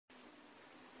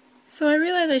So I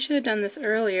realized I should have done this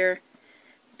earlier,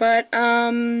 but,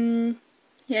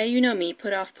 yeah, you know me,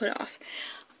 put off, put off.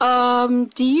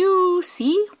 Do you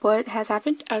see what has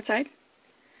happened outside?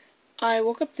 I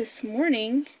woke up this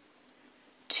morning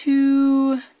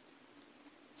to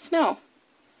snow.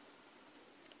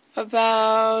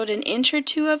 About an inch or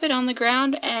two of it on the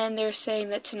ground, and they're saying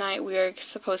that tonight we are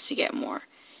supposed to get more.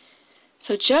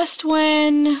 So just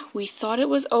when we thought it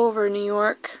was over, New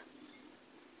York,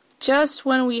 just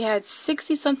when we had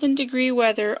 60-something degree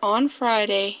weather on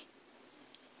Friday,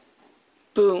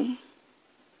 boom,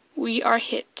 we are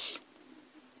hit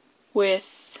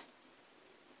with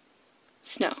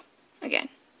snow again.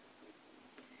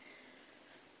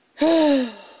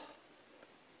 Going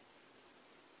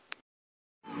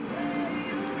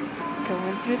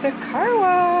through the car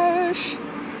wash.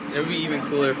 It would be even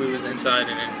cooler if we was inside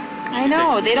and then... I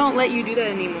know, they don't let you do that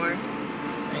anymore.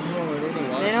 I know, I don't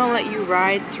know why. They don't let you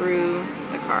ride through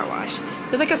the car wash.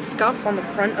 There's like a scuff on the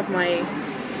front of my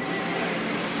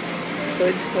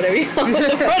hood, whatever you call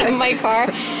it, the front of my car.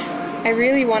 I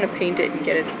really want to paint it and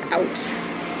get it out.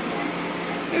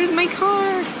 There's my car.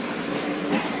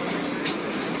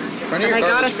 And I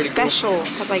got a special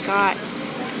because I got,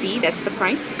 see, that's the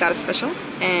price. Got a special,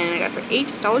 and I got it for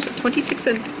 $8.26.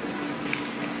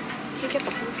 Can't get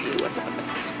the whole view. What's up with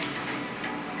this?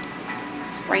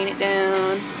 Spraying it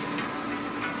down.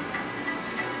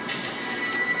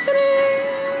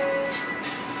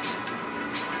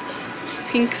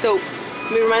 Pink soap.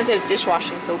 It reminds me of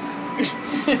dishwashing soap.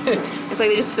 It's like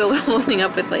they just fill the whole thing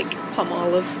up with like palm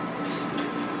olive.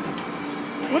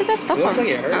 What is that stuff on? It looks like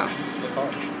it hurts. Oh. The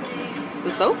car.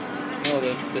 The soap? No,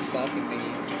 the slapping thingy.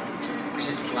 It's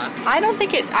just slapping. I don't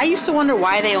think it... I used to wonder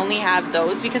why they only have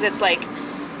those, because it's like...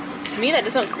 To me, that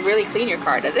doesn't really clean your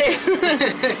car, does it?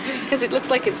 Because it looks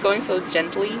like it's going so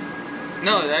gently.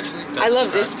 No, it actually does. I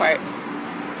love this part.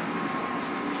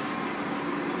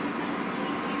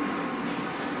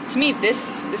 To me, this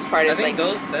part is like... I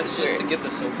think that's just to get the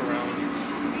soap around.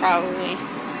 Probably.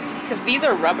 Because these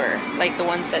are rubber, like the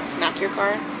ones that smack your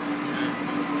car.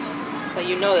 So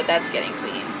you know that that's getting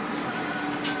clean.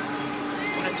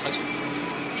 I want to touch it.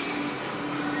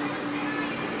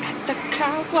 At the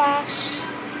car wash.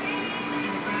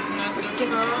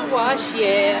 Freaking car wash,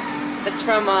 yeah. That's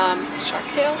from Shark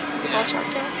Tales. Is it called Shark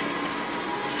Tales?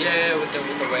 Yeah, with the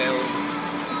whale,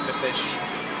 the fish.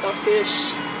 The fish.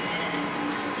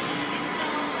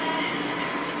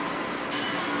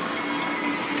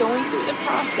 Going through the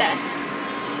process.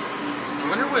 I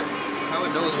wonder how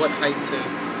it knows what height to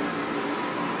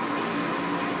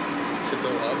go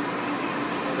up.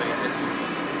 I was like, I see.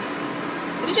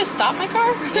 Did he just stop my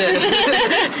car? Yeah.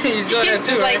 You saw that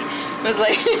too, right? It was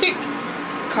like,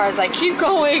 car's like, keep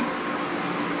going.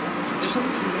 Is there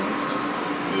something to do?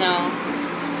 No.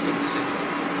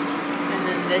 And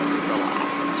then this is the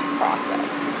last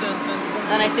process.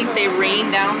 Then I think they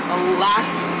rain down the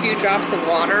last few drops of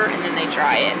water and then they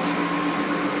dry it.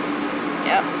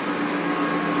 Yep.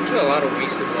 There's a lot of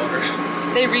wasted water.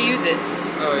 They reuse it.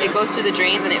 Oh, yeah. It goes through the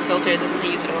drains and it filters and then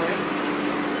they use it over.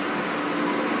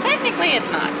 Technically it's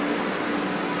not.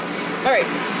 Alright,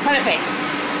 time to paint.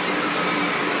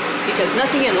 Because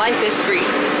nothing in life is free.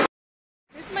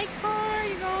 Here's my car,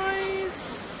 you guys.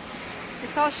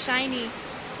 It's all shiny.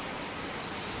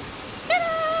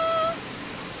 Ta-da!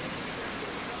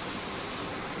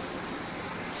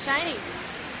 Shiny.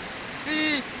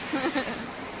 See?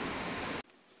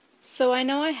 So I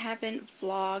know I haven't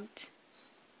vlogged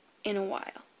in a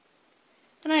while.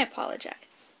 And I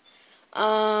apologize.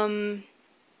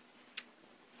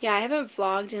 Yeah, I haven't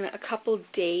vlogged in a couple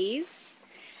days.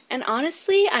 And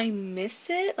honestly, I miss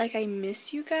it. Like, I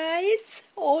miss you guys.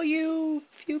 All you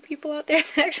few people out there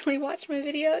that actually watch my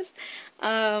videos.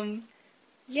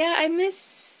 Yeah, I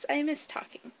miss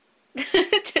talking.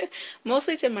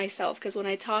 Mostly to myself, because when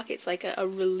I talk, it's like a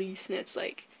release, and it's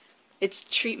like, it's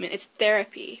treatment, it's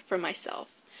therapy for myself.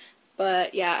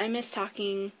 But yeah, I miss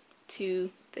talking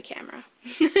to the camera.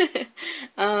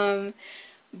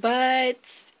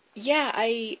 But yeah,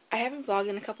 I haven't vlogged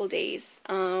in a couple days.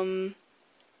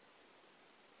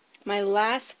 My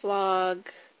last vlog,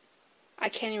 I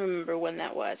can't even remember when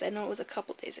that was. I know it was a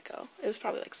couple days ago. It was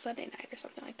probably like Sunday night or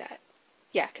something like that.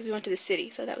 Yeah, because we went to the city,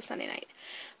 so that was Sunday night.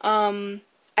 I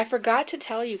forgot to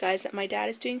tell you guys that my dad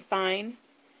is doing fine.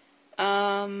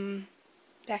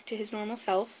 Back to his normal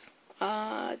self.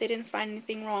 They didn't find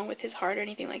anything wrong with his heart or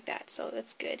anything like that, so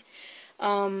that's good.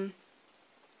 But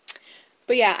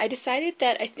yeah, I decided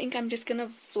that I think I'm just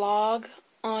gonna vlog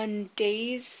on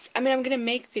days. I mean, I'm gonna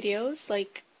make videos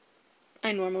like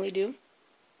I normally do.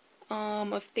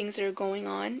 Of things that are going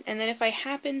on, and then if I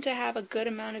happen to have a good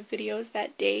amount of videos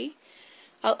that day,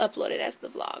 I'll upload it as the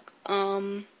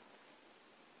vlog.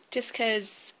 Just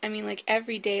because, I mean, like,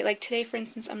 every day, like today, for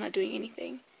instance, I'm not doing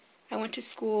anything. I went to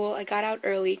school, I got out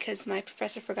early because my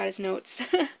professor forgot his notes.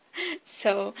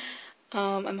 So,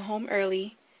 I'm home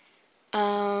early.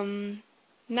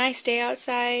 Nice day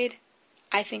outside.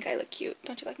 I think I look cute.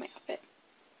 Don't you like my outfit?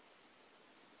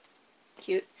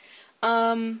 Cute.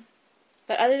 But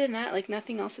other than that, like,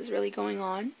 nothing else is really going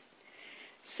on.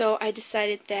 So I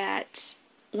decided that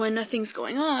when nothing's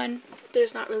going on,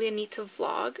 there's not really a need to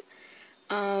vlog.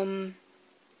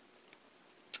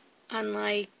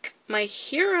 Unlike my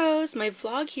heroes, my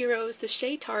vlog heroes, the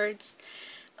Shaytards,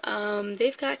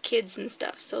 they've got kids and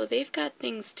stuff, so they've got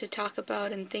things to talk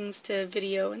about and things to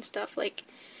video and stuff. Like,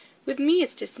 with me,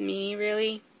 it's just me,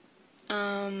 really.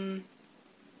 Yeah,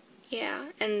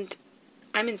 and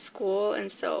I'm in school,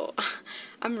 and so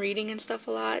I'm reading and stuff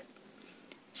a lot.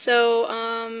 So,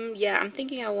 yeah, I'm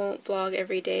thinking I won't vlog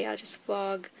every day. I'll just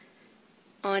vlog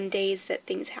on days that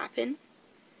things happen.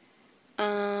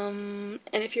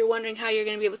 And if you're wondering how you're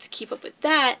going to be able to keep up with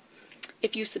that,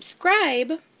 if you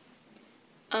subscribe,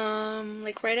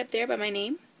 like right up there by my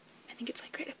name, I think it's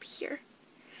like right up here,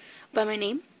 by my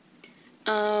name,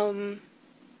 I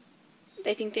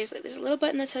think there's a little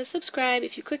button that says subscribe.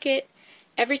 If you click it,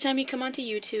 every time you come onto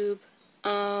YouTube,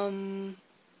 one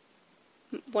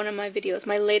of my videos,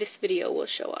 my latest video will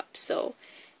show up, so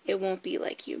it won't be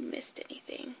like you missed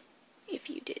anything, if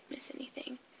you did miss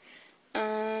anything.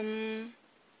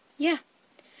 Yeah.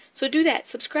 So do that.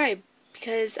 Subscribe.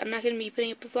 Because I'm not going to be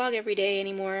putting up a vlog every day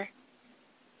anymore.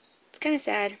 It's kind of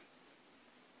sad.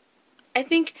 I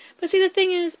think, but see, the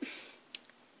thing is,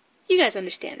 you guys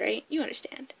understand, right? You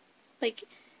understand. Like,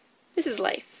 this is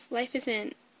life. Life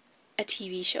isn't a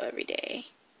TV show every day.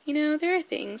 You know, there are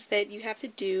things that you have to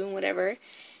do and whatever.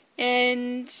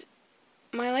 And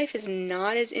my life is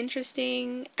not as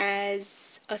interesting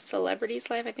as a celebrity's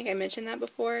life. I think I mentioned that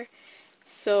before.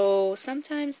 So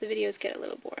sometimes the videos get a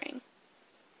little boring.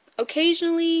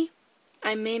 Occasionally,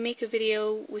 I may make a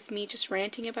video with me just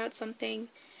ranting about something.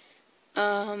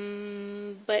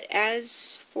 But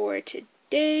as for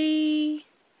today,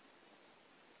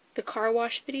 the car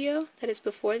wash video that is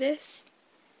before this,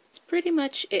 it's pretty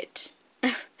much it.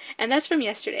 And that's from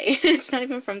yesterday. It's not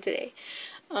even from today.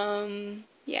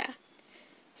 Yeah.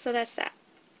 So that's that.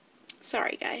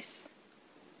 Sorry, guys.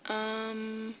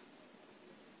 Yeah.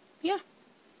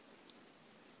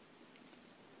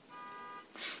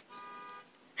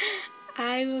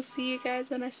 I will see you guys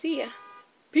when I see ya.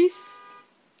 Peace.